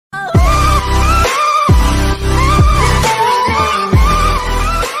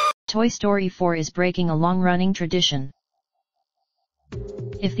Toy Story 4 is breaking a long-running tradition.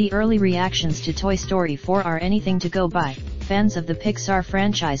 If the early reactions to Toy Story 4 are anything to go by, fans of the Pixar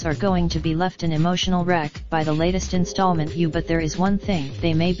franchise are going to be left an emotional wreck by the latest installment. But there is one thing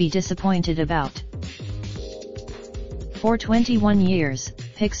they may be disappointed about. For 21 years,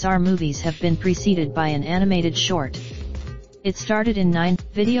 Pixar movies have been preceded by an animated short. It started in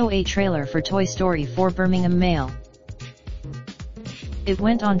 9-video a trailer for Toy Story 4 Birmingham Mail. It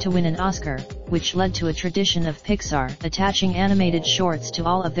went on to win an Oscar, which led to a tradition of Pixar attaching animated shorts to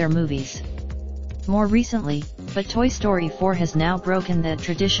all of their movies. More recently, but Toy Story 4 has now broken that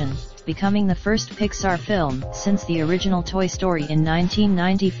tradition, becoming the first Pixar film since the original Toy Story in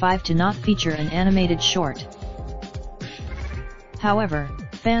 1995 to not feature an animated short. However,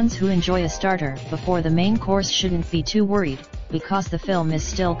 fans who enjoy a starter before the main course shouldn't be too worried, because the film is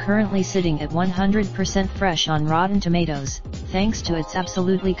still currently sitting at 100% fresh on Rotten Tomatoes, thanks to its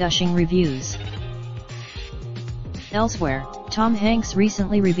absolutely gushing reviews. Elsewhere, Tom Hanks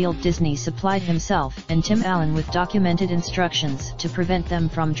recently revealed Disney supplied himself and Tim Allen with documented instructions to prevent them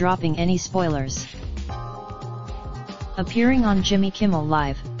from dropping any spoilers. Appearing on Jimmy Kimmel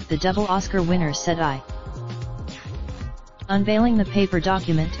Live, the double Oscar winner said unveiling the paper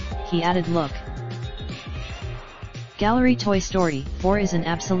document, he added, "Look. Gallery Toy Story 4 is an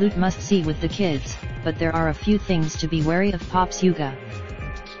absolute must-see with the kids, but there are a few things to be wary of." Pops Yuga.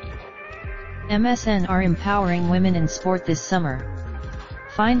 MSN are empowering women in sport this summer.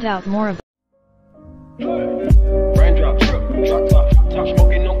 Find out more about Raindrop, drop top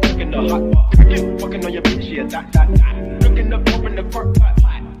smoking, no cooking the hot pot. Fucking on your bitch, yeah, that. Looking up, open the park, pot.